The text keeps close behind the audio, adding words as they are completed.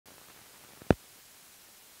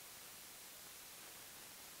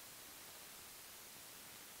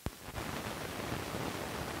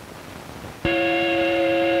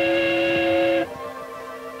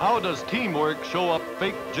does teamwork show up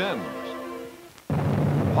fake gems?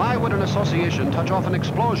 Why would an association touch off an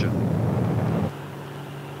explosion?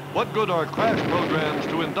 What good are crash programs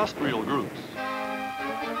to industrial groups?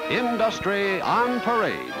 Industry on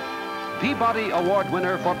Parade. Peabody Award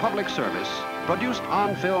winner for public service, produced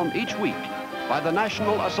on film each week by the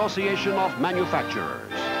National Association of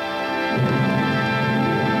Manufacturers.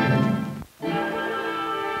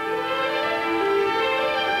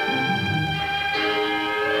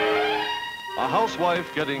 A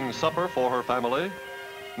housewife getting supper for her family?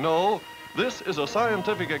 No, this is a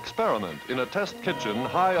scientific experiment in a test kitchen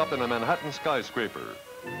high up in a Manhattan skyscraper.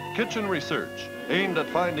 Kitchen research aimed at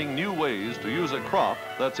finding new ways to use a crop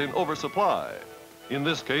that's in oversupply. In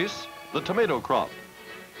this case, the tomato crop.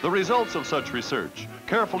 The results of such research,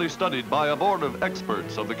 carefully studied by a board of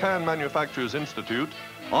experts of the Can Manufacturers Institute,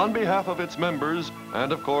 on behalf of its members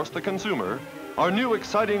and, of course, the consumer, are new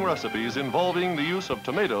exciting recipes involving the use of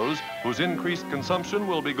tomatoes whose increased consumption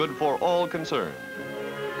will be good for all concerned.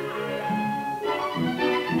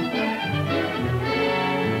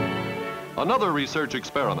 Another research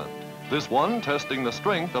experiment, this one testing the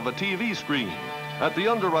strength of a TV screen at the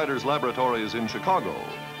UNDERWRITE'S laboratories in Chicago.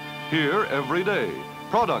 Here, every day,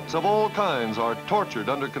 products of all kinds are tortured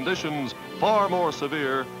under conditions far more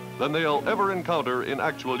severe than they'll ever encounter in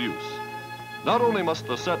actual use. Not only must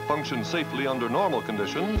the set function safely under normal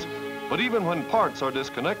conditions, but even when parts are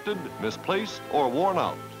disconnected, misplaced, or worn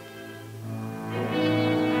out.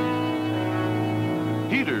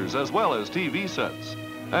 Heaters as well as TV sets,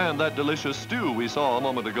 and that delicious stew we saw a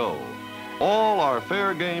moment ago. All are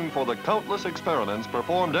fair game for the countless experiments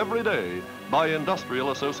performed every day by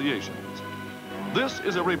industrial associations. This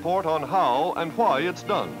is a report on how and why it's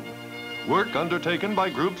done. Work undertaken by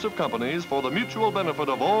groups of companies for the mutual benefit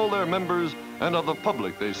of all their members and of the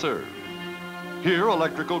public they serve. Here,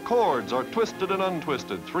 electrical cords are twisted and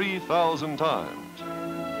untwisted 3,000 times.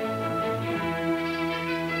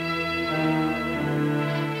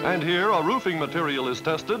 And here, a roofing material is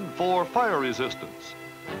tested for fire resistance.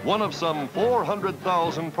 One of some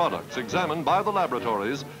 400,000 products examined by the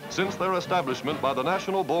laboratories since their establishment by the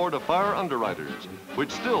National Board of Fire Underwriters,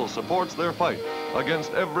 which still supports their fight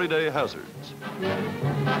against everyday hazards.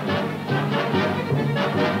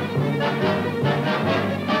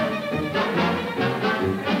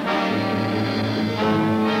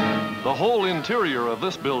 The whole interior of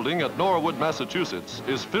this building at Norwood, Massachusetts,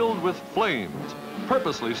 is filled with flames,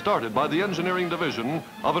 purposely started by the engineering division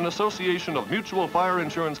of an association of mutual fire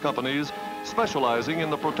insurance companies specializing in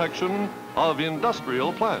the protection of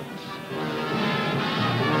industrial plants.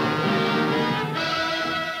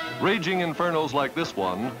 Raging infernos like this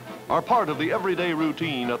one are part of the everyday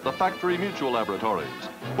routine at the factory mutual laboratories,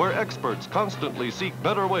 where experts constantly seek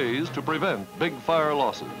better ways to prevent big fire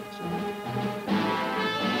losses.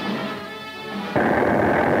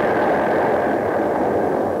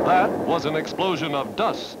 That was an explosion of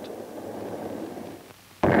dust.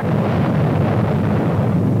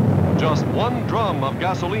 Just one drum of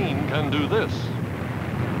gasoline can do this.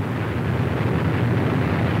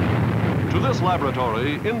 To this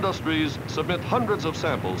laboratory, industries submit hundreds of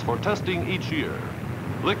samples for testing each year.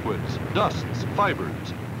 Liquids, dusts,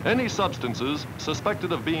 fibers, any substances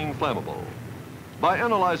suspected of being flammable. By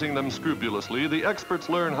analyzing them scrupulously, the experts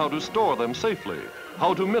learn how to store them safely,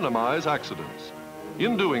 how to minimize accidents.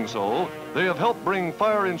 In doing so, they have helped bring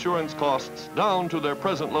fire insurance costs down to their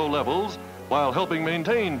present low levels while helping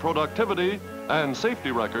maintain productivity and safety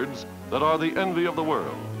records that are the envy of the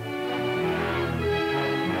world.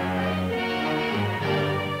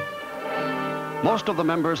 Most of the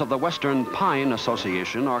members of the Western Pine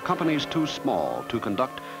Association are companies too small to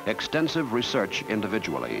conduct extensive research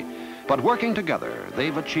individually. But working together,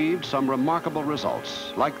 they've achieved some remarkable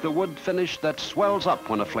results, like the wood finish that swells up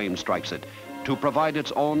when a flame strikes it, to provide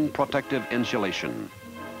its own protective insulation.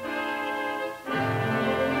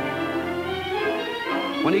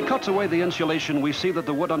 When he cuts away the insulation, we see that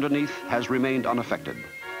the wood underneath has remained unaffected.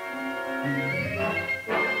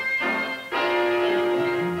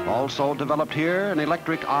 Also developed here, an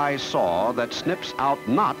electric eye saw that snips out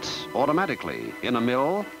knots automatically. In a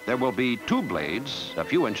mill, there will be two blades a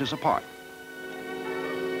few inches apart.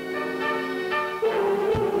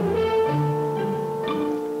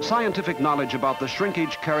 Scientific knowledge about the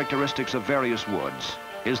shrinkage characteristics of various woods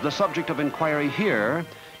is the subject of inquiry here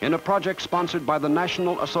in a project sponsored by the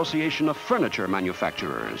National Association of Furniture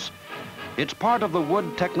Manufacturers. It's part of the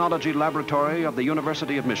Wood Technology Laboratory of the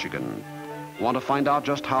University of Michigan. Want to find out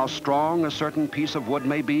just how strong a certain piece of wood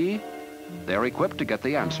may be? They're equipped to get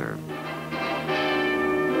the answer.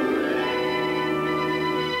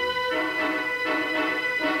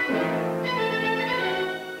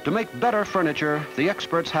 To make better furniture, the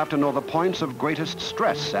experts have to know the points of greatest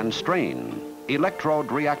stress and strain.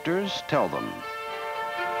 Electrode reactors tell them.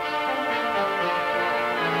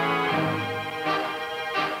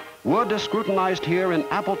 Wood is scrutinized here in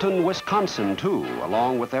Appleton, Wisconsin, too,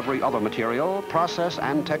 along with every other material, process,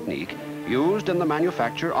 and technique used in the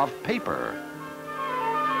manufacture of paper.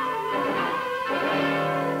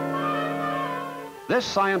 This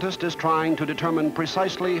scientist is trying to determine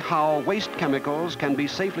precisely how waste chemicals can be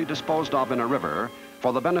safely disposed of in a river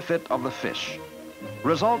for the benefit of the fish.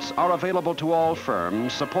 Results are available to all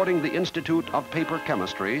firms supporting the Institute of Paper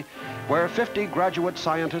Chemistry, where 50 graduate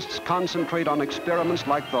scientists concentrate on experiments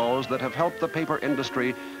like those that have helped the paper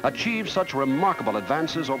industry achieve such remarkable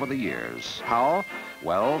advances over the years. How?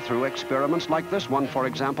 Well, through experiments like this one, for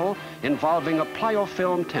example, involving a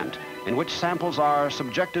pliofilm tent in which samples are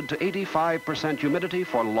subjected to 85% humidity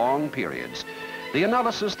for long periods. The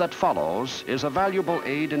analysis that follows is a valuable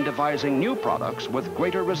aid in devising new products with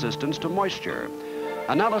greater resistance to moisture.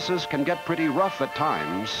 Analysis can get pretty rough at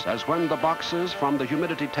times, as when the boxes from the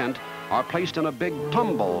humidity tent are placed in a big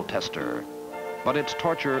tumble tester. But it's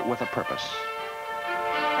torture with a purpose.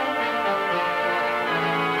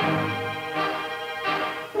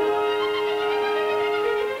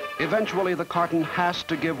 Eventually, the carton has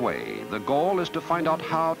to give way. The goal is to find out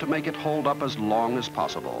how to make it hold up as long as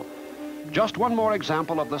possible. Just one more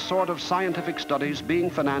example of the sort of scientific studies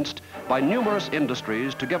being financed by numerous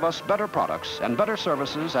industries to give us better products and better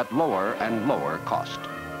services at lower and lower cost.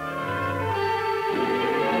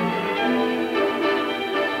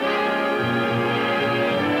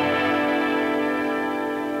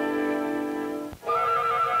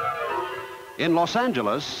 In Los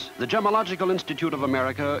Angeles, the Gemological Institute of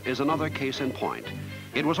America is another case in point.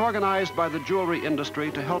 It was organized by the jewelry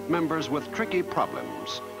industry to help members with tricky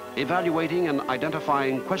problems, evaluating and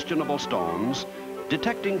identifying questionable stones,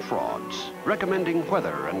 detecting frauds, recommending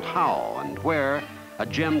whether and how and where a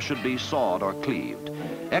gem should be sawed or cleaved.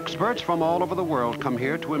 Experts from all over the world come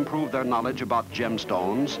here to improve their knowledge about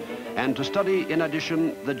gemstones and to study, in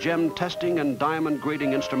addition, the gem testing and diamond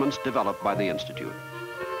grading instruments developed by the Institute.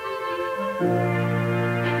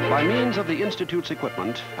 By means of the Institute's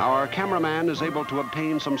equipment, our cameraman is able to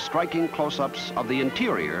obtain some striking close-ups of the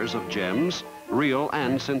interiors of gems, real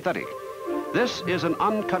and synthetic. This is an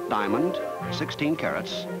uncut diamond, 16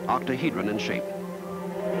 carats, octahedron in shape.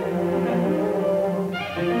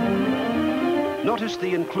 Notice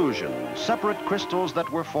the inclusion, separate crystals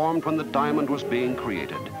that were formed when the diamond was being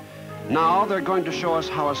created. Now they're going to show us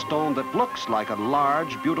how a stone that looks like a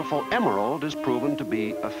large, beautiful emerald is proven to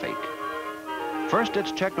be a fake. First,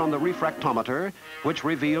 it's checked on the refractometer, which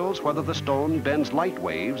reveals whether the stone bends light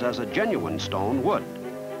waves as a genuine stone would.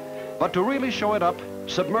 But to really show it up,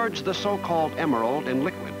 submerge the so-called emerald in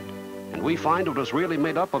liquid. And we find it was really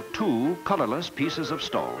made up of two colorless pieces of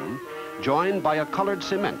stone, joined by a colored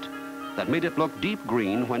cement that made it look deep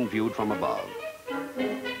green when viewed from above.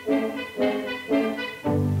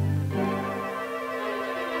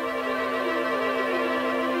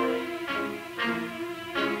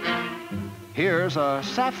 Here's a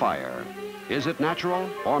sapphire. Is it natural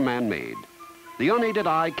or man-made? The unaided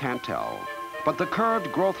eye can't tell, but the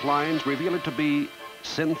curved growth lines reveal it to be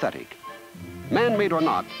synthetic. Man-made or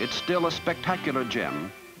not, it's still a spectacular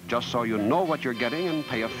gem, just so you know what you're getting and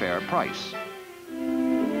pay a fair price.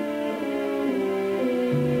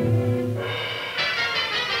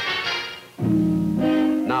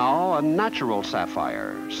 Now, a natural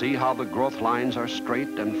sapphire. See how the growth lines are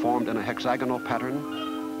straight and formed in a hexagonal pattern?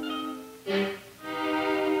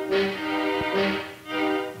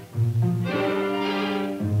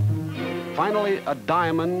 Finally, a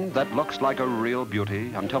diamond that looks like a real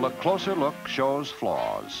beauty until a closer look shows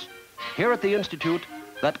flaws. Here at the Institute,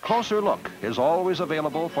 that closer look is always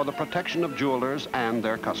available for the protection of jewelers and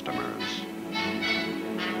their customers.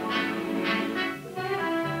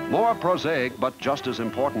 More prosaic, but just as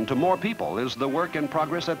important to more people, is the work in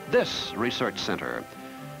progress at this research center.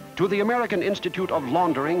 To the American Institute of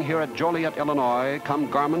Laundering here at Joliet, Illinois,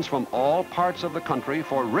 come garments from all parts of the country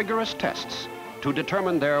for rigorous tests to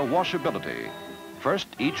determine their washability. First,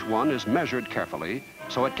 each one is measured carefully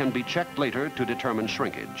so it can be checked later to determine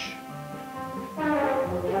shrinkage.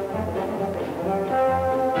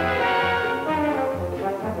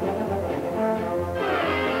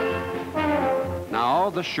 Now,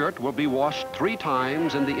 the shirt will be washed 3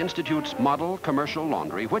 times in the Institute's model commercial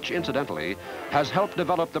laundry, which, incidentally, has helped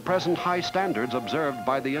develop the present high standards observed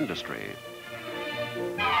by the industry.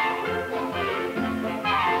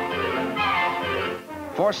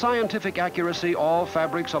 For scientific accuracy, all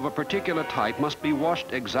fabrics of a particular type must be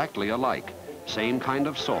washed exactly alike. same kind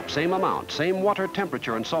of soap, same amount, same water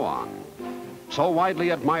temperature, and so on. So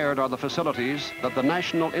widely admired are the facilities that the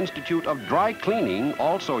National Institute of Dry Cleaning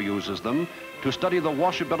also uses them to study the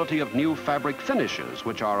washability of new fabric finishes,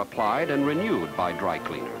 which are applied and renewed by dry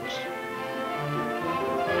cleaners.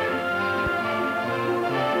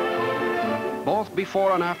 Both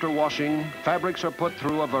before and after washing, fabrics are put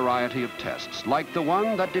through a variety of tests, like the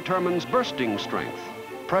one that determines bursting strength.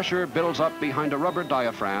 Pressure builds up behind a rubber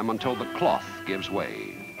diaphragm until the cloth gives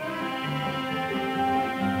way.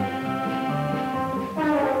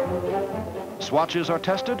 Swatches are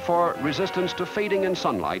tested for resistance to fading in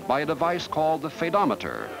sunlight by a device called the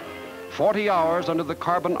fadometer. 40 hours under the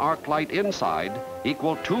carbon arc light inside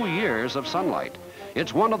equal 2 years of sunlight.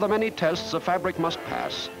 It's one of the many tests a fabric must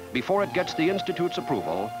pass before it gets the Institute's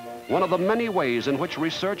approval, one of the many ways in which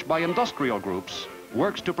research by industrial groups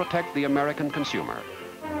works to protect the American consumer.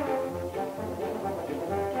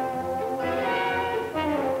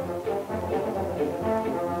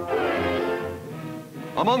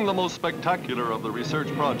 Among the most spectacular of the research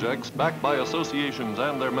projects backed by associations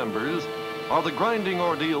and their members are the grinding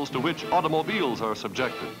ordeals to which automobiles are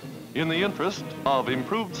subjected in the interest of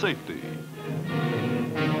improved safety.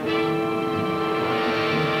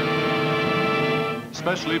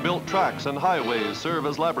 Specially built tracks and highways serve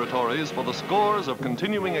as laboratories for the scores of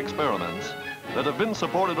continuing experiments that have been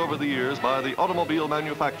supported over the years by the Automobile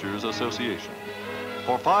Manufacturers Association.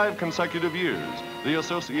 For 5 consecutive years, the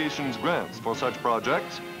association's grants for such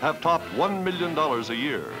projects have topped $1 million a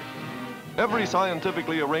year. Every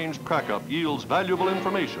scientifically arranged crack-up yields valuable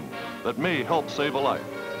information that may help save a life.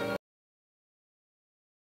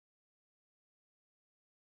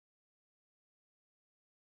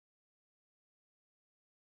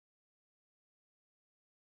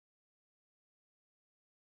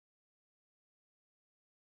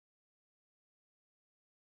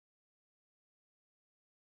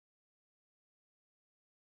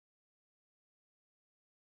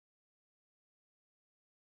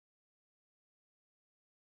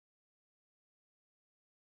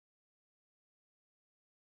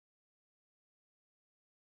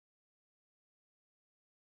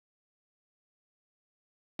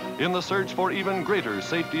 In the search for even greater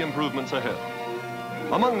safety improvements ahead.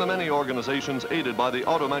 Among the many organizations aided by the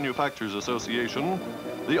Auto Manufacturers Association,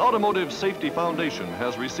 the Automotive Safety Foundation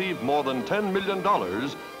has received more than $10 million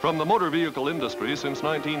from the motor vehicle industry since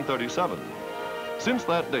 1937. Since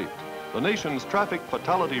that date, the nation's traffic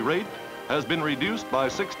fatality rate has been reduced by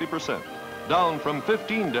 60%, down from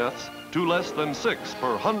 15 deaths to less than 6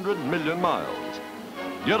 per 100 million miles.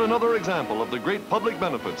 Yet another example of the great public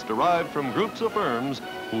benefits derived from groups of firms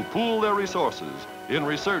who pool their resources in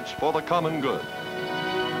research for the common good.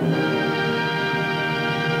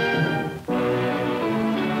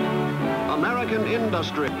 American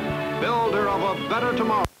industry, builder of a better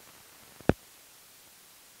tomorrow.